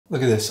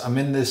Look at this. I'm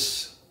in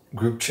this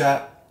group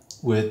chat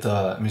with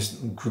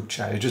group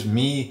chat. It's just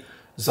me,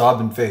 Zob,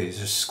 and FaZe.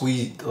 Just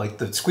Squeeze, like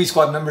the Squeeze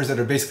Squad members that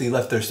are basically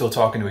left there still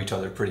talking to each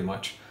other pretty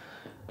much.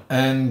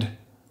 And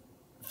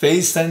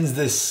FaZe sends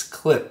this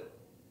clip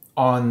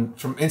from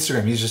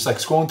Instagram. He's just like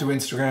scrolling through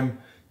Instagram.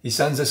 He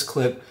sends this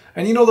clip,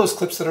 and you know those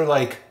clips that are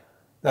like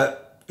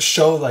that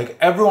show like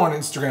everyone on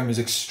Instagram is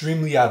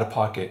extremely out of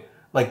pocket.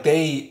 Like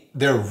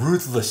they're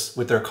ruthless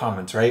with their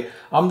comments, right?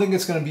 I'm thinking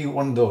it's gonna be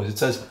one of those. It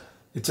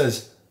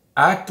says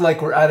act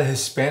like we're at a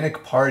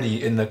Hispanic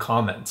party in the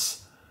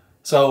comments.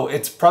 So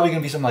it's probably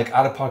gonna be some like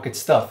out of pocket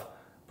stuff.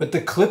 But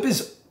the clip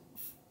is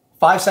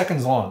 5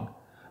 seconds long.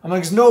 I'm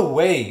like, there's no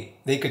way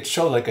they could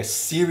show like a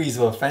series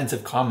of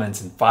offensive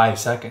comments in 5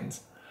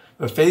 seconds.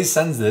 But FaZe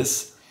sends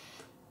this,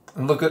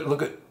 and look at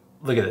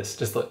this.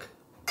 Just look.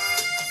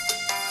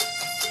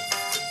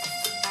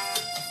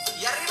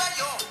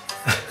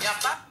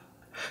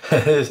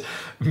 It's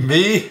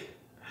me.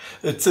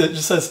 It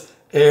just says,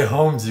 "Hey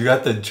Holmes, you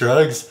got the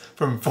drugs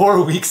from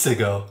 4 weeks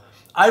ago."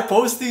 I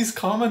post these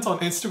comments on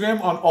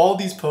Instagram on all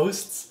these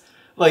posts.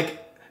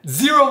 Like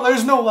zero,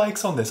 there's no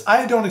likes on this.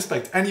 I don't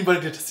expect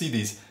anybody to see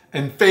these,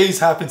 and FaZe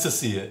happens to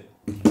see it.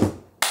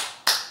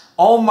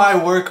 All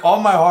my work, all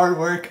my hard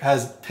work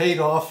has paid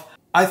off.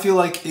 I feel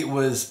like it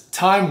was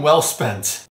time well spent.